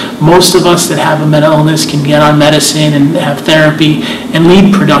is. Most of us that have a mental illness can get on medicine and have therapy and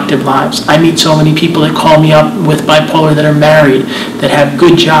lead productive lives. I meet so many people that call me up with bipolar that are married, that have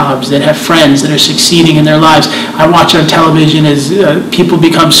good jobs, that have friends, that are succeeding in their lives. I watch on television as people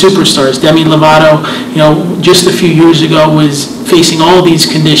become superstars. Demi Lovato, just a few years ago was facing all these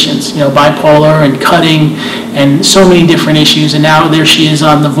conditions, bipolar and cutting and so many different issues, and now there she is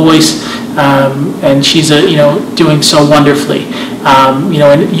on The Voice, and she's doing so wonderfully.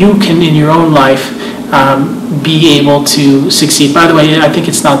 And you can in your own life be able to succeed. By the way, I think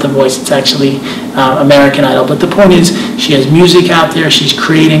it's not The Voice, it's actually American Idol. But the point is, she has music out there, she's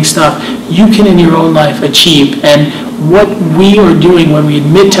creating stuff. You can in your own life achieve. And what we are doing when we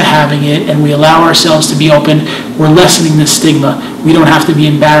admit to having it and we allow ourselves to be open, we're lessening the stigma. We don't have to be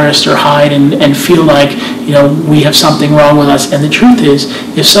embarrassed or hide and feel like, we have something wrong with us. And the truth is,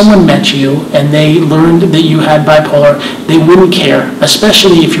 if someone met you and they learned that you had bipolar, they wouldn't care,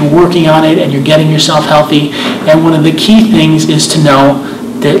 especially if you're working on it and you're getting yourself healthy. And one of the key things is to know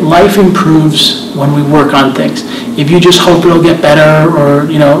that life improves when we work on things. If you just hope it'll get better or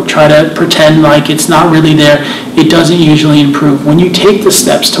try to pretend like it's not really there, it doesn't usually improve. When you take the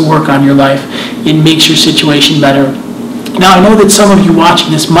steps to work on your life, it makes your situation better. Now, I know that some of you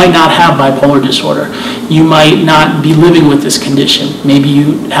watching this might not have bipolar disorder. You might not be living with this condition. Maybe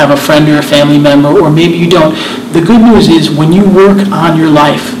you have a friend or a family member, or maybe you don't. The good news is when you work on your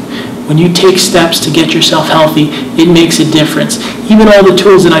life, when you take steps to get yourself healthy, it makes a difference. Even all the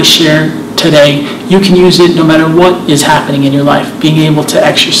tools that I shared today, you can use it no matter what is happening in your life. Being able to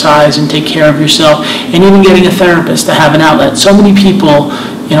exercise and take care of yourself, and even getting a therapist to have an outlet. So many people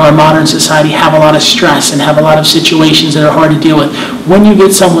in our modern society have a lot of stress and have a lot of situations that are hard to deal with. When you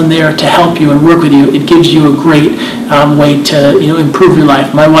get someone there to help you and work with you, it gives you a great way to improve your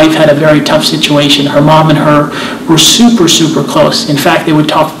life. My wife had a very tough situation. Her mom and her were super, super close. In fact, they would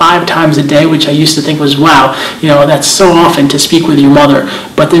talk 5 times a day, which I used to think was, wow, that's so often to speak with your mother.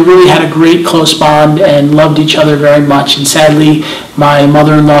 But they really had a great close bond and loved each other very much. And sadly, my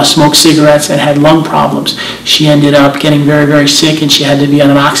mother-in-law smoked cigarettes and had lung problems. She ended up getting very, very sick, and she had to be on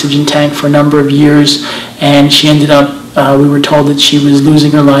an oxygen tank for a number of years. And she ended up, we were told that she was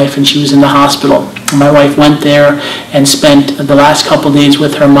losing her life and she was in the hospital. My wife went there and spent the last couple days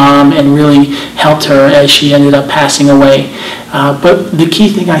with her mom and really helped her as she ended up passing away. But the key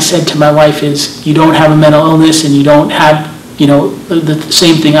thing I said to my wife is, you don't have a mental illness and you don't have the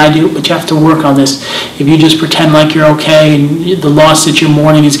same thing I do, but you have to work on this. If you just pretend like you're okay and the loss that you're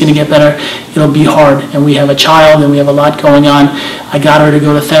mourning is going to get better, it'll be hard. And we have a child and we have a lot going on. I got her to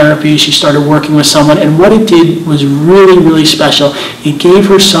go to therapy. She started working with someone, and what it did was really, really special. It gave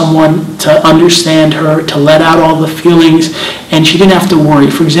her someone to understand her, to let out all the feelings, and she didn't have to worry.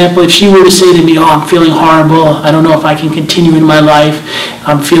 For example, if she were to say to me, I'm feeling horrible, I don't know if I can continue in my life,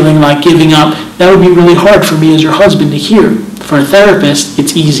 I'm feeling like giving up, that would be really hard for me as your husband to hear. For a therapist,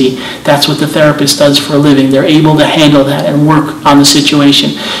 it's easy. That's what the therapist does for a living. They're able to handle that and work on the situation.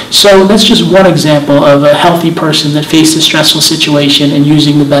 So that's just one example of a healthy person that faced a stressful situation and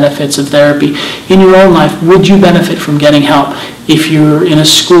using the benefits of therapy. In your own life, would you benefit from getting help? If you're in a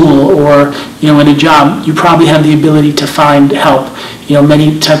school or in a job, you probably have the ability to find help.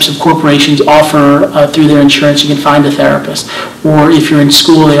 Many types of corporations offer through their insurance, you can find a therapist. Or if you're in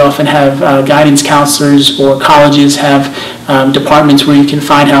school, they often have guidance counselors, or colleges have departments where you can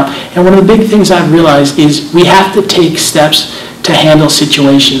find help. And one of the big things I've realized is we have to take steps to handle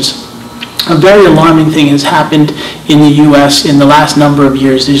situations. A very alarming thing has happened in the U.S. in the last number of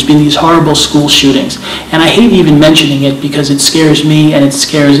years. There's been these horrible school shootings. And I hate even mentioning it because it scares me and it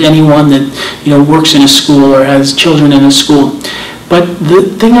scares anyone that works in a school or has children in a school. But the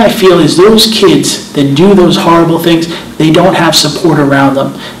thing I feel is those kids that do those horrible things, they don't have support around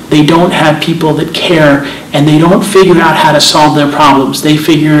them. They don't have people that care, and they don't figure out how to solve their problems. They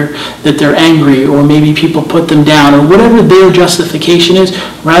figure that they're angry, or maybe people put them down, or whatever their justification is,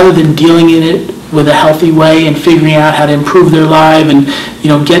 rather than dealing in it with a healthy way and figuring out how to improve their life and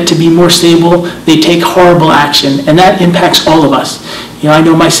get to be more stable, they take horrible action, and that impacts all of us. I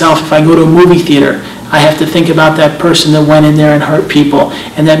know myself, if I go to a movie theater, I have to think about that person that went in there and hurt people,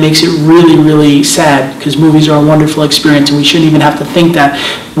 and that makes it really, really sad, because movies are a wonderful experience, and we shouldn't even have to think that.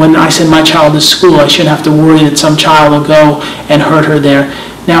 When I send my child to school, I shouldn't have to worry that some child will go and hurt her there.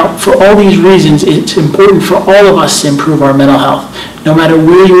 Now, for all these reasons, it's important for all of us to improve our mental health. No matter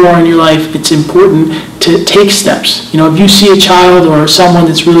where you are in your life, it's important to take steps. If you see a child or someone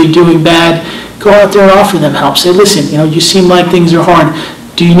that's really doing bad, go out there and offer them help. Say, listen, you seem like things are hard.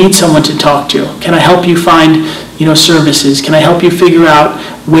 Do you need someone to talk to? Can I help you find, services? Can I help you figure out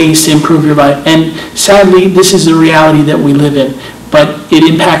ways to improve your life? And sadly, this is the reality that we live in. But it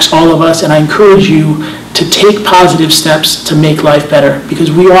impacts all of us, and I encourage you to take positive steps to make life better,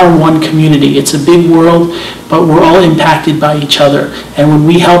 because we are one community. It's a big world, but we're all impacted by each other. And when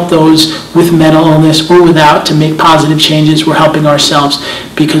we help those with mental illness or without to make positive changes, we're helping ourselves,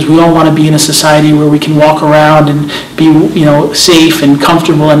 because we all want to be in a society where we can walk around and be, safe and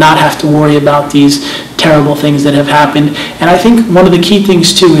comfortable and not have to worry about these terrible things that have happened. And I think one of the key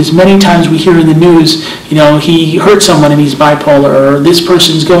things too is many times we hear in the news, he hurt someone and he's bipolar, or this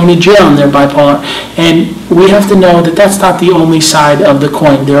person's going to jail and they're bipolar. And we have to know that that's not the only side of the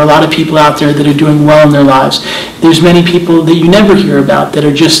coin. There are a lot of people out there that are doing well in their lives. There's many people that you never hear about that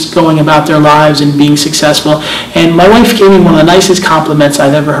are just going about their lives and being successful. And my wife gave me one of the nicest compliments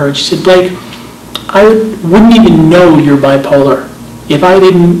I've ever heard. She said, Blake, I wouldn't even know you're bipolar if I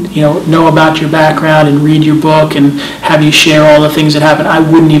didn't, know about your background and read your book and have you share all the things that happen. I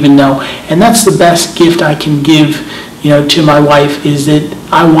wouldn't even know. And that's the best gift I can give, to my wife, is that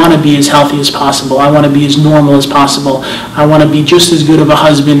I want to be as healthy as possible. I want to be as normal as possible. I want to be just as good of a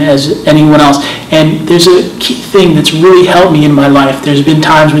husband as anyone else. And there's a key thing that's really helped me in my life. There's been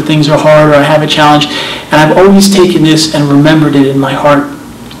times when things are hard or I have a challenge, and I've always taken this and remembered it in my heart.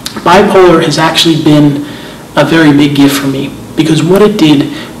 Bipolar has actually been a very big gift for me, because what it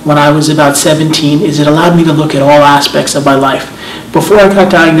did when I was about 17 is it allowed me to look at all aspects of my life. Before I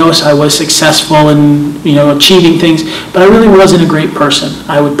got diagnosed, I was successful in, achieving things, but I really wasn't a great person.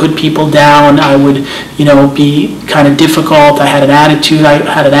 I would put people down. I would, be kind of difficult. I had an attitude. I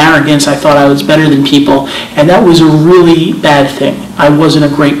had an arrogance. I thought I was better than people, and that was a really bad thing. I wasn't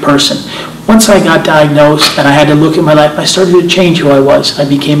a great person. Once I got diagnosed and I had to look at my life, I started to change who I was. I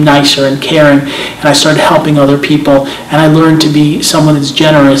became nicer and caring, and I started helping other people, and I learned to be someone that's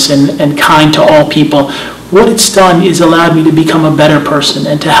generous and kind to all people. What it's done is allowed me to become a better person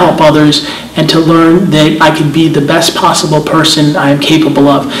and to help others and to learn that I can be the best possible person I am capable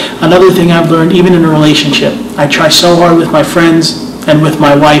of. Another thing I've learned, even in a relationship, I try so hard with my friends and with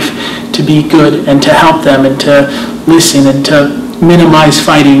my wife to be good and to help them and to listen and to minimize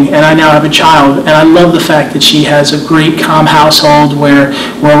fighting. And I now have a child, and I love the fact that she has a great calm household where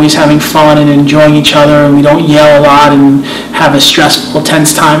we're always having fun and enjoying each other, and we don't yell a lot and have a stressful,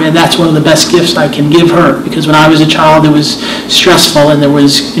 tense time. And that's one of the best gifts I can give her, because when I was a child it was stressful and there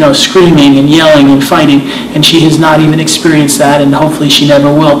was screaming and yelling and fighting, and she has not even experienced that, and hopefully she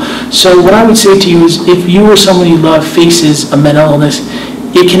never will. So what I would say to you is, if you or someone you love faces a mental illness,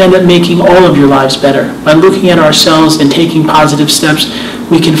 it can end up making all of your lives better. By looking at ourselves and taking positive steps,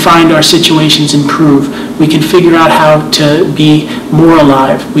 we can find our situations improve. We can figure out how to be more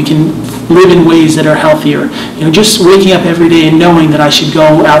alive. We can live in ways that are healthier. Just waking up every day and knowing that I should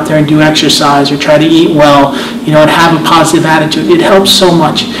go out there and do exercise or try to eat well, and have a positive attitude. It helps so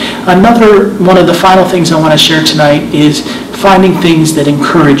much. Another one of the final things I want to share tonight is finding things that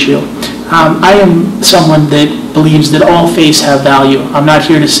encourage you. I am someone that believes that all faiths have value. I'm not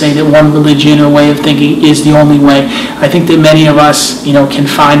here to say that one religion or way of thinking is the only way. I think that many of us, can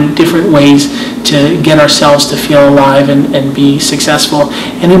find different ways to get ourselves to feel alive and be successful.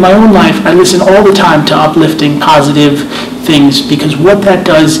 And in my own life, I listen all the time to uplifting, positive things, because what that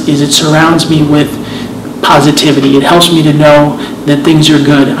does is it surrounds me with positivity. It helps me to know that things are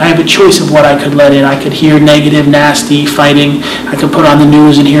good. I have a choice of what I could let in. I could hear negative, nasty, fighting. I could put on the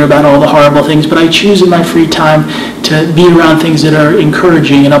news and hear about all the horrible things, but I choose in my free time to be around things that are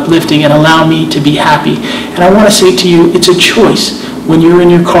encouraging and uplifting and allow me to be happy. And I want to say to you, it's a choice. When you're in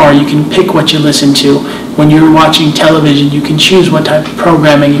your car, you can pick what you listen to. When you're watching television, you can choose what type of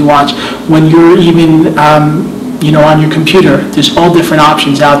programming you watch. When you're even on your computer, there's all different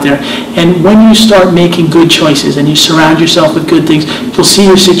options out there. And when you start making good choices and you surround yourself with good things, you'll see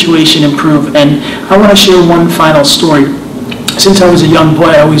your situation improve. And I want to share one final story. Since I was a young boy,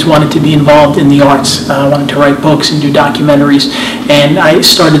 I always wanted to be involved in the arts. I wanted to write books and do documentaries. And I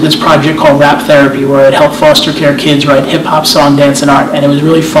started this project called Rap Therapy, where I'd help foster care kids write hip-hop, song, dance, and art. And it was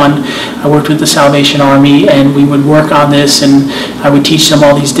really fun. I worked with the Salvation Army, and we would work on this, and I would teach them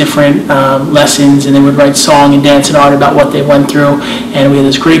all these different lessons, and they would write song and dance and art about what they went through. And we had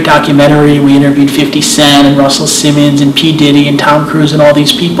this great documentary. We interviewed 50 Cent and Russell Simmons and P. Diddy and Tom Cruise and all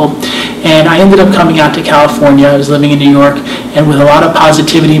these people. And I ended up coming out to California. I was living in New York, and with a lot of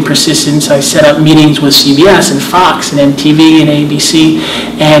positivity and persistence, I set up meetings with CBS and Fox and MTV and ABC.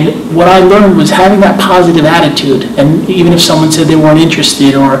 And what I learned was having that positive attitude, and even if someone said they weren't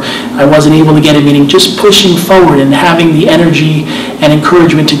interested or I wasn't able to get a meeting, just pushing forward and having the energy and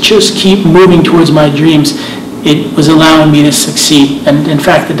encouragement to just keep moving towards my dreams, it was allowing me to succeed. And in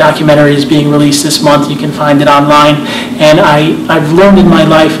fact, the documentary is being released this month. You can find it online. And I've learned in my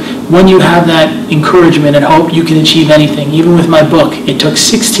life, when you have that encouragement and hope, you can achieve anything. Even with my book, it took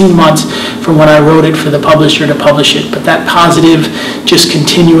 16 months from when I wrote it for the publisher to publish it. But that positive, just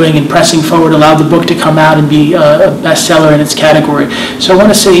continuing and pressing forward allowed the book to come out and be a bestseller in its category. So I want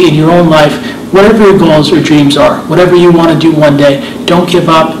to say, in your own life, whatever your goals or dreams are, whatever you want to do one day, don't give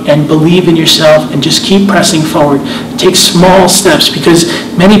up and believe in yourself and just keep pressing forward. Take small steps, because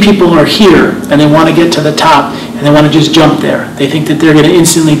many people are here and they want to get to the top and they want to just jump there. They think that they're going to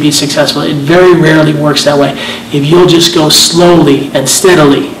instantly be successful. It very rarely works that way. If you'll just go slowly and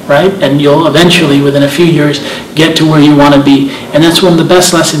steadily, right, and you'll eventually, within a few years, get to where you want to be. And that's one of the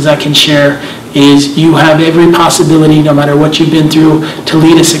best lessons I can share, is you have every possibility, no matter what you've been through, to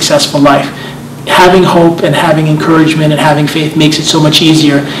lead a successful life. Having hope and having encouragement and having faith makes it so much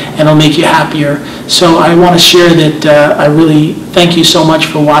easier, and it'll make you happier. So I want to share that I really thank you so much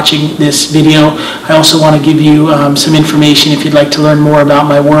for watching this video. I also want to give you some information if you'd like to learn more about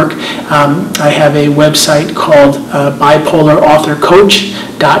my work. I have a website called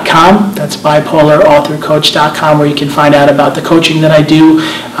bipolarauthorcoach.com. That's bipolarauthorcoach.com, where you can find out about the coaching that I do.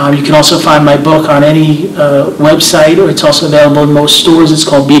 You can also find my book on any website, or it's also available in most stores. It's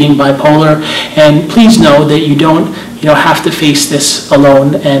called Beating Bipolar. And please know that you don't have to face this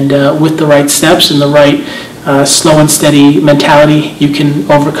alone. And with the right steps and the right slow and steady mentality, you can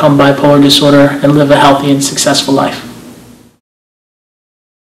overcome bipolar disorder and live a healthy and successful life.